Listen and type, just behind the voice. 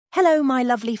Hello, my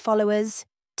lovely followers.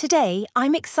 Today,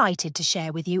 I'm excited to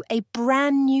share with you a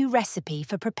brand new recipe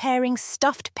for preparing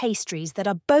stuffed pastries that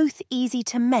are both easy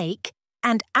to make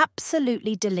and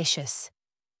absolutely delicious.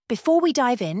 Before we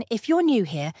dive in, if you're new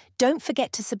here, don't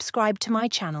forget to subscribe to my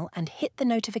channel and hit the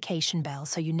notification bell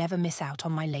so you never miss out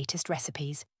on my latest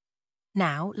recipes.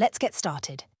 Now, let's get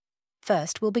started.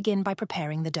 First, we'll begin by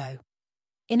preparing the dough.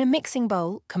 In a mixing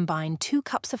bowl, combine 2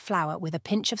 cups of flour with a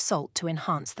pinch of salt to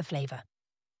enhance the flavour.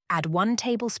 Add 1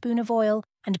 tablespoon of oil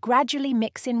and gradually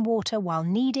mix in water while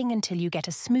kneading until you get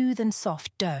a smooth and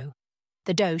soft dough.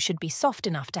 The dough should be soft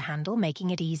enough to handle,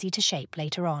 making it easy to shape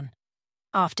later on.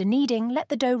 After kneading, let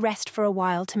the dough rest for a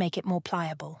while to make it more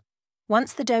pliable.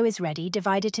 Once the dough is ready,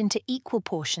 divide it into equal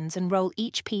portions and roll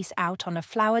each piece out on a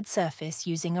floured surface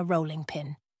using a rolling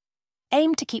pin.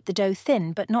 Aim to keep the dough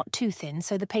thin but not too thin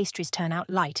so the pastries turn out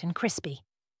light and crispy.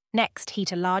 Next,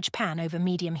 heat a large pan over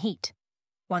medium heat.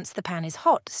 Once the pan is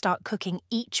hot, start cooking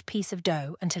each piece of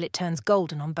dough until it turns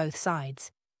golden on both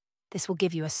sides. This will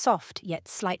give you a soft yet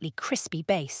slightly crispy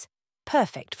base,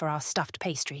 perfect for our stuffed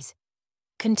pastries.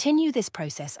 Continue this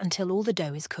process until all the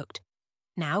dough is cooked.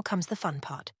 Now comes the fun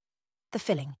part, the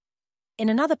filling. In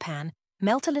another pan,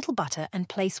 melt a little butter and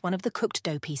place one of the cooked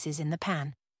dough pieces in the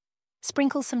pan.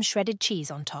 Sprinkle some shredded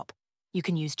cheese on top. You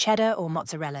can use cheddar or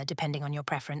mozzarella depending on your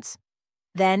preference.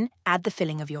 Then add the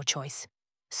filling of your choice.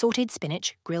 Sautéed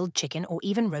spinach, grilled chicken, or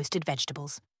even roasted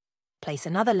vegetables. Place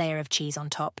another layer of cheese on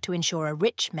top to ensure a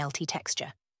rich, melty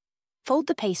texture. Fold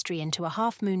the pastry into a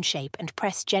half-moon shape and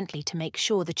press gently to make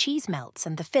sure the cheese melts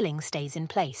and the filling stays in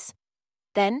place.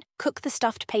 Then, cook the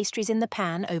stuffed pastries in the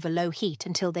pan over low heat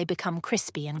until they become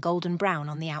crispy and golden brown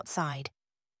on the outside.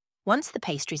 Once the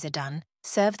pastries are done,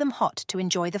 serve them hot to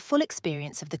enjoy the full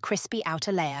experience of the crispy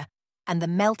outer layer and the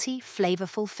melty,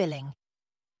 flavorful filling.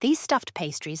 These stuffed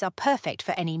pastries are perfect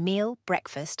for any meal,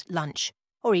 breakfast, lunch,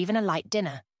 or even a light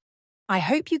dinner. I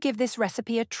hope you give this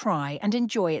recipe a try and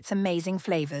enjoy its amazing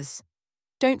flavors.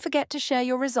 Don't forget to share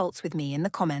your results with me in the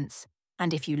comments.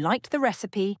 And if you liked the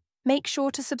recipe, make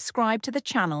sure to subscribe to the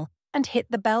channel and hit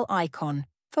the bell icon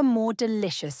for more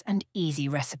delicious and easy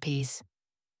recipes.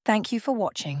 Thank you for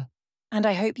watching, and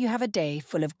I hope you have a day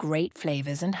full of great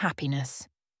flavors and happiness.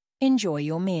 Enjoy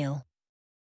your meal.